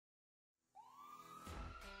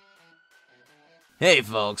Hey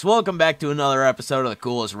folks, welcome back to another episode of the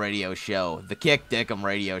coolest radio show, the Kickem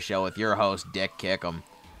radio show with your host, Dick Kickem.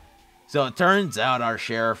 So it turns out our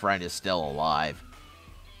sheriff friend is still alive.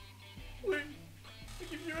 Wait, I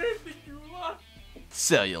give you anything you want.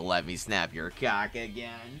 So you'll let me snap your cock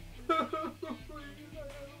again?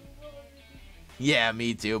 Yeah,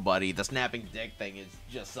 me too, buddy. The snapping dick thing is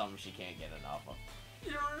just something she can't get enough of.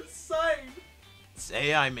 You're insane.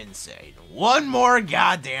 Say I'm insane. One more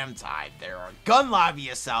goddamn time. There are gun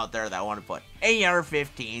lobbyists out there that want to put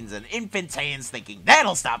AR-15s in infants' hands thinking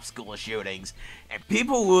that'll stop school shootings. And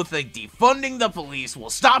people who think defunding the police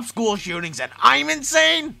will stop school shootings and I'm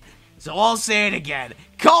insane? So I'll say it again.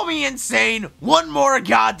 Call me insane one more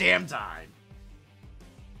goddamn time.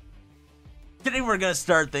 Today we're going to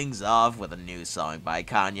start things off with a new song by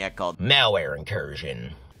Konyac called Malware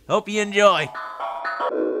Incursion. Hope you enjoy.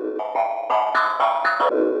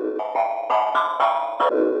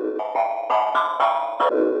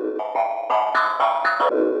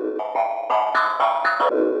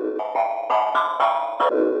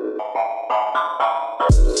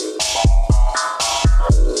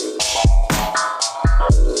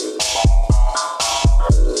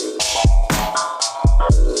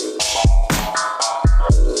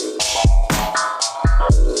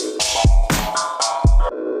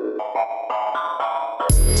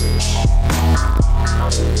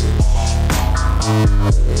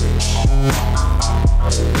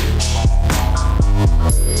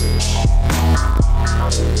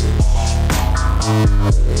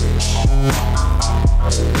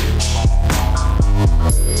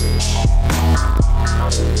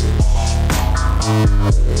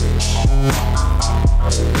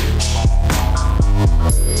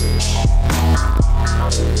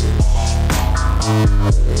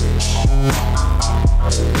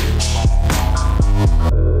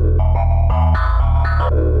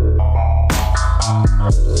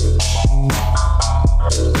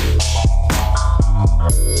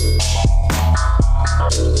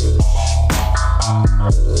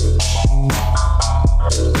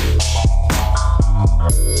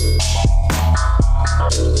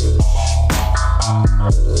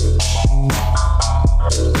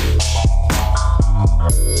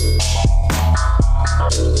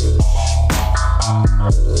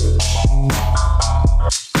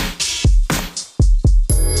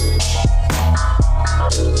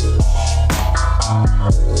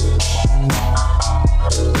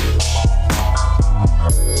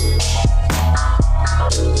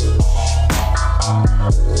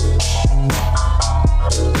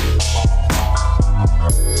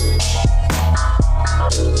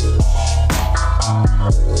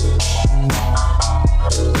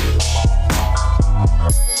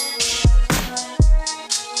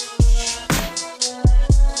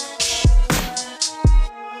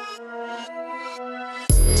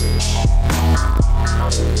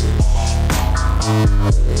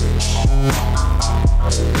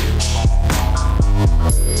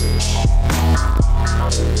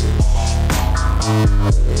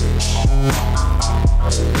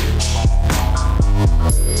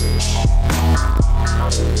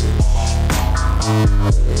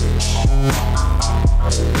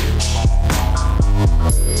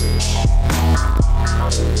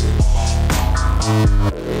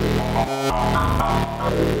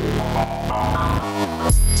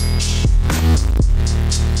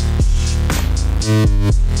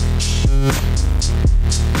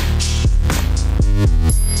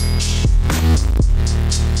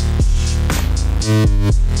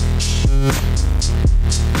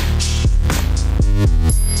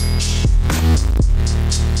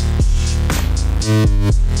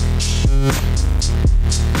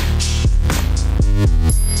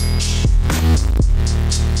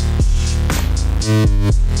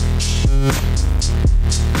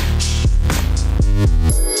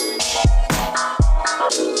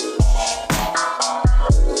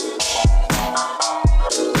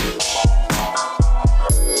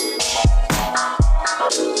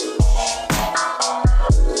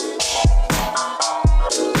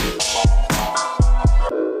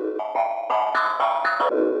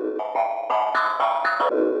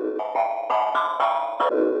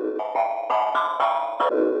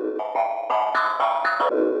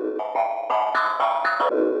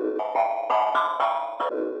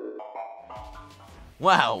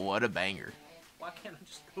 Wow, what a banger. Why can't I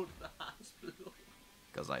just go to the hospital?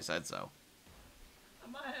 Because I said so. I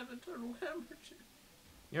might have internal hemorrhage.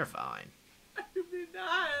 You're fine. I could be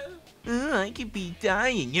dying. I could be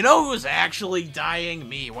dying. You know who's actually dying?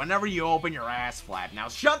 Me. Whenever you open your ass flap. Now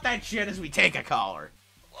shut that shit as we take a caller.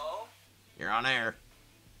 Hello? You're on air.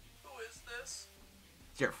 Who is this?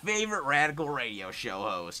 your favorite radical radio show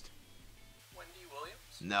host. Wendy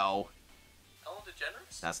Williams? No. Ellen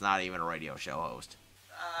DeGeneres? That's not even a radio show host.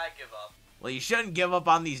 I give up. Well, you shouldn't give up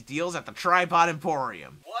on these deals at the Tripod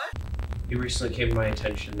Emporium. What? It recently came to my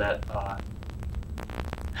attention that I'm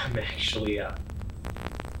actually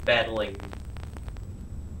battling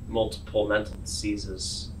multiple mental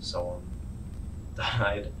diseases, so thought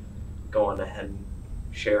I'd go on ahead and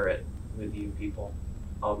share it with you people.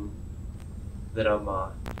 That I'm a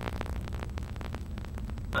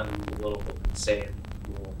little insane, a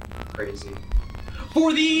little crazy.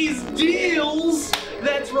 For these deals!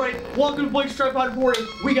 That's right, welcome to Blake's Tripod Emporium.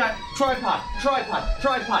 We got tripod,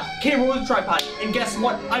 camera with a tripod, and guess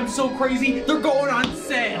what? I'm so crazy, they're going on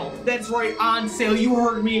sale. That's right, on sale, you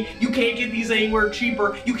heard me. You can't get these anywhere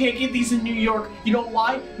cheaper. You can't get these in New York. You know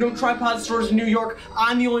why? No tripod stores in New York.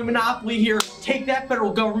 I'm the only monopoly here. Take that,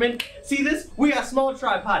 federal government. See this? We got small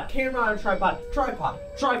tripod, camera on a tripod,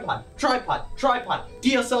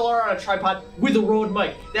 DSLR on a tripod with a Rode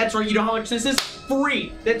mic. That's right, you know how much this is?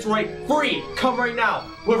 Free. That's right, free. Come right now.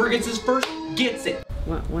 Whoever gets this first gets it.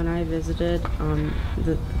 When I visited,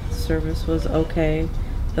 the service was okay,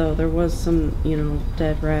 though there was some,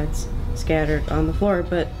 dead rats scattered on the floor,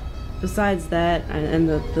 but besides that, and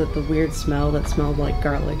the weird smell that smelled like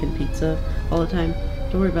garlic and pizza all the time,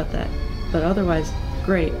 don't worry about that. But otherwise,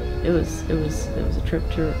 great. It was a trip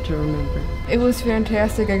to remember. It was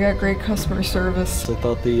fantastic. I got great customer service. I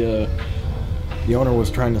thought the owner was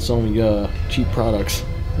trying to sell me cheap products.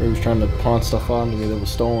 Or he was trying to pawn stuff on me that was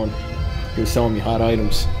stolen. He was selling me hot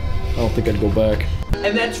items. I don't think I'd go back.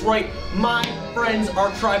 And that's right, my friends are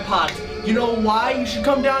tripods. You know why you should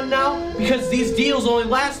come down now? Because these deals only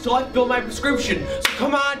last till I fill my prescription. So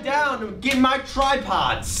come on down and get my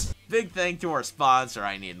tripods. Big thank to our sponsor,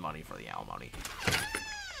 I need money for the alimony.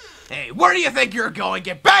 Hey, where do you think you're going?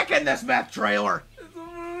 Get back in this meth trailer! It's a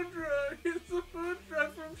food truck. It's a food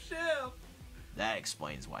truck from Chef. That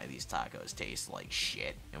explains why these tacos taste like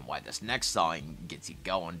shit, and why this next song gets you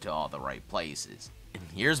going to all the right places. And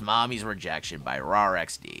here's Mommy's Rejection by RAWR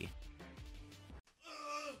XD. Hit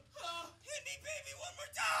me, baby, one more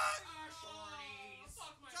time!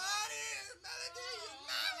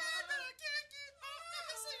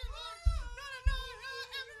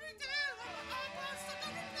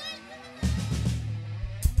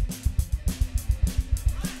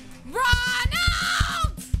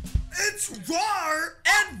 Ronald! It's RAWR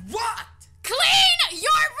and what? Clean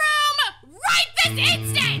your room right this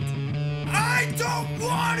instant! I don't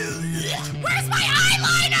want to. Where's my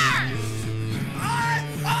eyeliner? Are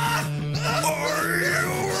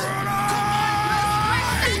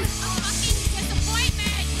you Fucking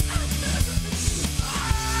disappointment!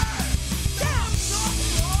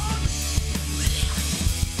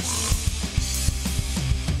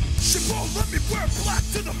 She won't let me wear black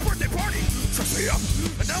to the birthday party. Dress me up,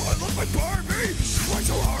 and now I love my Barbie. Try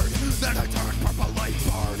so hard that I turn purple like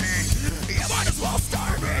Barney. You might as well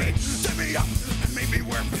starve me. Set me up and make me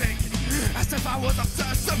wear pink, as if I was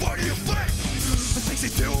obsessed. And what do you think? The things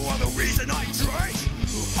you do are the reason I drink.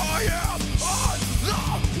 I am on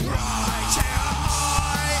the right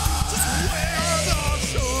side. Just wear the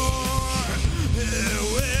shore.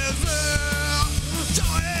 Who is it?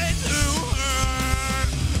 Dying to her.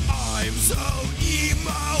 I'm so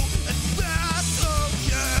emo, and that's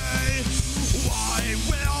okay. Why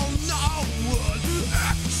will no one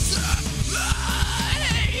accept me?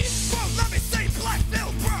 Well, let me say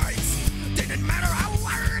black-filled brains. Didn't matter how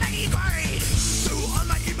hard I grade. Through all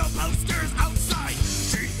my emo posters outside.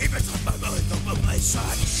 She even took my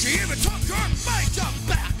side. She even took her makeup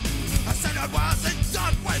back. I said I wasn't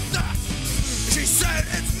done with that. She said,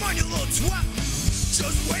 it's mine, you little twat.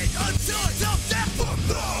 Just wait until death.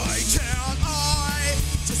 I can't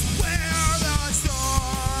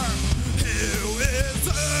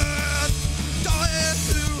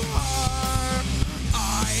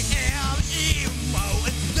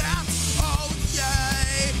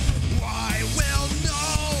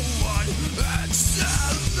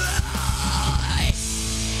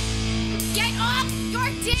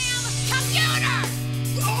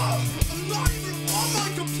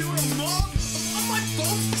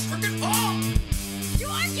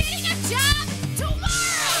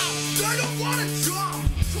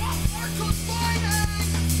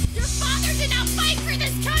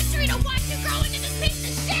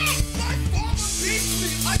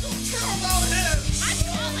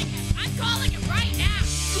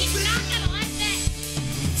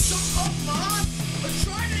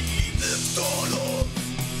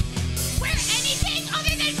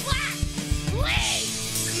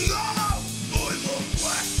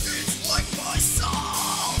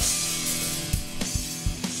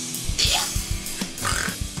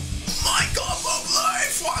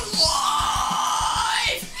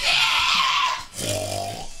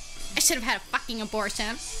fucking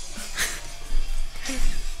abortion.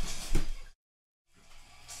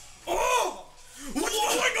 Oh! What's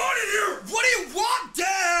going on in here? What do you want,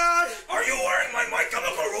 Dad? Are you wearing my My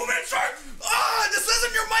Chemical Romance shirt? Ah, this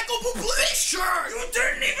isn't your Michael Bublé shirt! You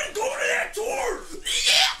didn't even go to that tour!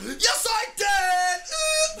 Yeah! Yes, I did!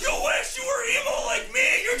 You wish you were emo like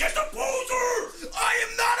me! You're just a poser! I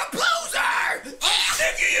am not a poser! I'm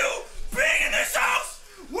sick of you being in this house,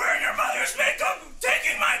 wearing your mother's makeup,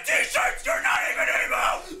 taking my t-shirts! You're not even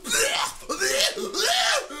emo! What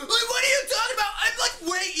are you talking about? I'm like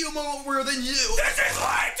way emo-er than you! This is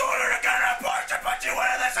why I told her to get an abortion, but you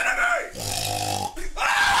wouldn't listen to me!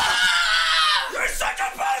 Ah! You're such a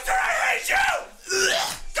poser! I hate you!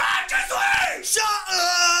 God, just leave! Shut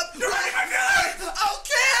up! You're hurting my feelings! I'll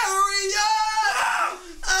carry on!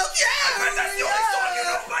 I'll carry on! That's the only song you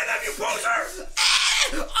know by them, you poser!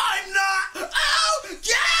 I'm not okay!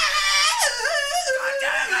 God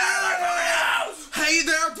damn it! I'm like my house! Hey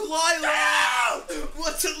there, Delilah!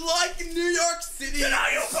 What's it like in New York City? Get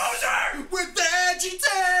out, you poser! With veggie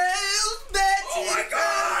tails! Veggie oh my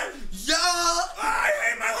god! Yeah! I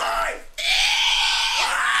hate my life!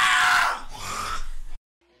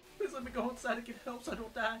 Please let me go inside and get help so I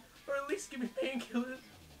don't die. Or at least give me painkillers.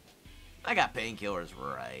 I got painkillers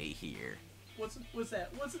right here. What's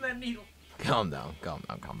that? What's in that needle? Calm down.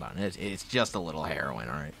 It's just a little heroin,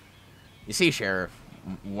 alright? You see, Sheriff,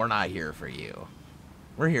 we're not here for you.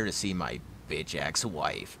 We're here to see my bitch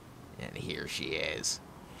ex-wife. And here she is.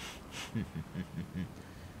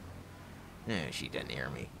 She didn't hear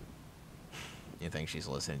me. You think she's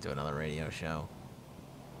listening to another radio show?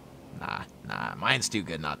 Nah. Mine's too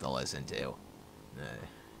good not to listen to.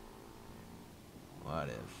 What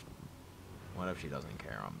if she doesn't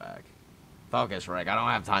care I'm back? Focus, Rick. I don't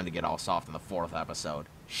have time to get all soft in the 4th episode.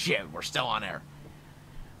 Shit, we're still on air.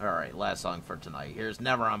 Alright, last song for tonight. Here's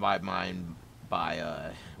Never on My Mind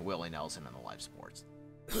by Willie Nelson and the Live Sports.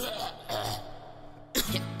 That's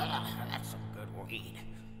some good weed.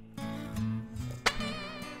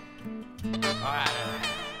 Alright,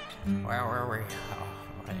 where were we?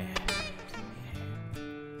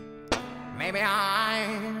 Maybe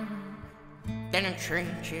I didn't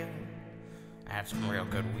treat you. That's some real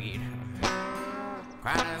good weed.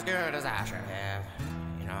 Quite as good as I should have.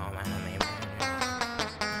 You know, maybe.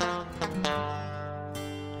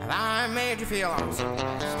 Have I made you feel awesome?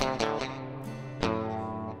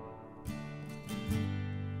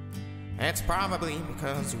 It's probably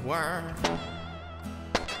because you were.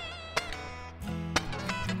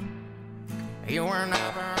 You were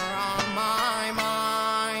never on my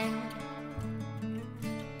mind.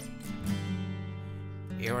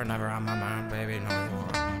 You were never on my mind, baby, no more.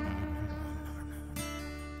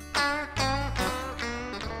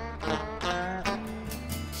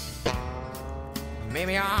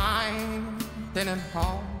 Maybe I didn't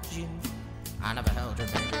hold you. I never held you,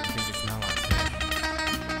 baby, because you smell like me.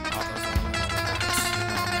 All those lonely nights,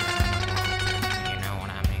 you know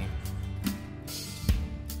what I mean.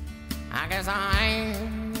 I guess I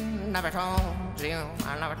never told you.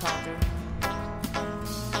 I never told you.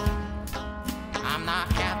 I'm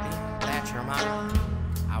not happy that you're mine.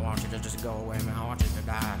 I want you to just go away, man. I want you to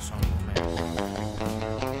die somewhere, man.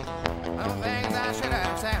 Little things I should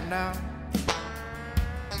have said no.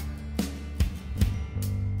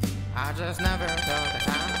 I just never took the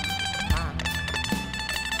time.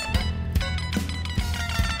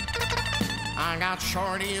 I got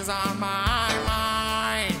shorties on my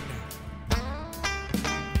mind.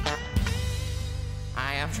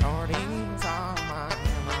 I have shorties on my mind.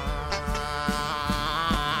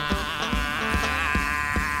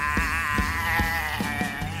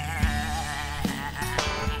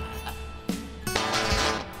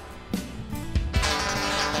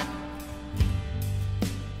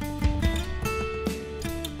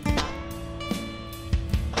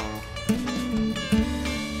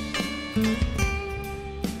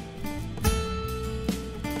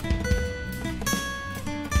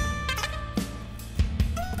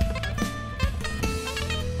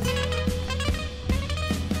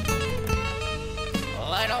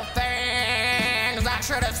 Little things I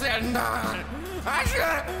should have said and done. I should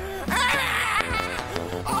have.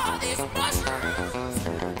 All these mushrooms.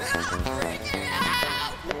 I'm freaking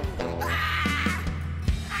out.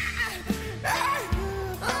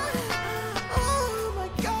 Oh my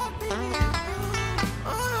god, baby.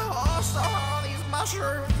 Also, all these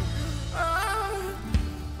mushrooms.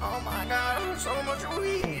 Oh my god, so much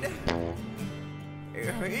weed.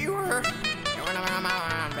 You were never on my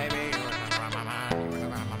mind, baby. You were never on my mind. You were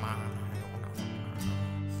never on my mind.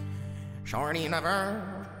 Shorty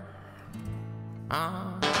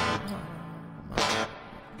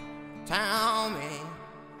tell me.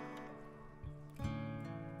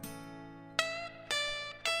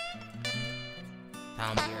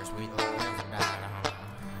 Tell me your sweet little ways of dying.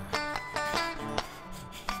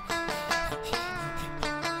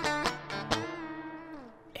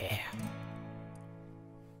 Yeah.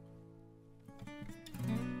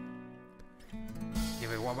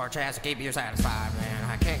 Give me one more chance to keep you satisfied, man.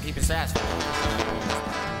 I can't keep you satisfied.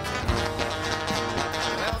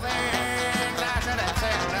 Little things I should have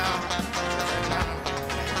said no.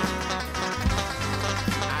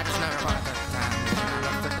 I just never quite took the time. I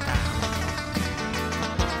never took the time.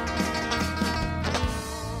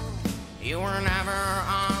 You were never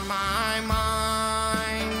on my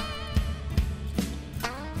mind.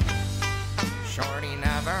 Shorty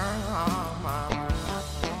never on my mind.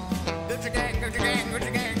 Gucci gang, Gucci gang,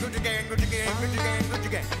 Gucci gang, Gucci gang, Gucci gang, Gucci gang, Gucci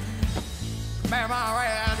gang. Man, my way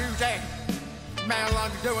out of Gucci. Man, how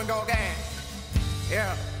long you doing, go gang?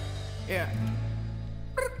 Yeah, yeah.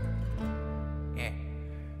 Yeah.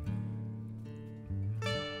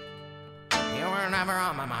 You were never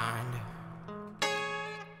on my mind.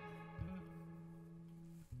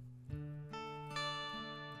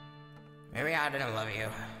 Maybe I didn't love you.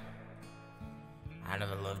 I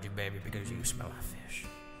never loved you, baby, because you smell like fish.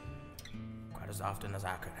 Quite as often as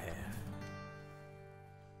I could have.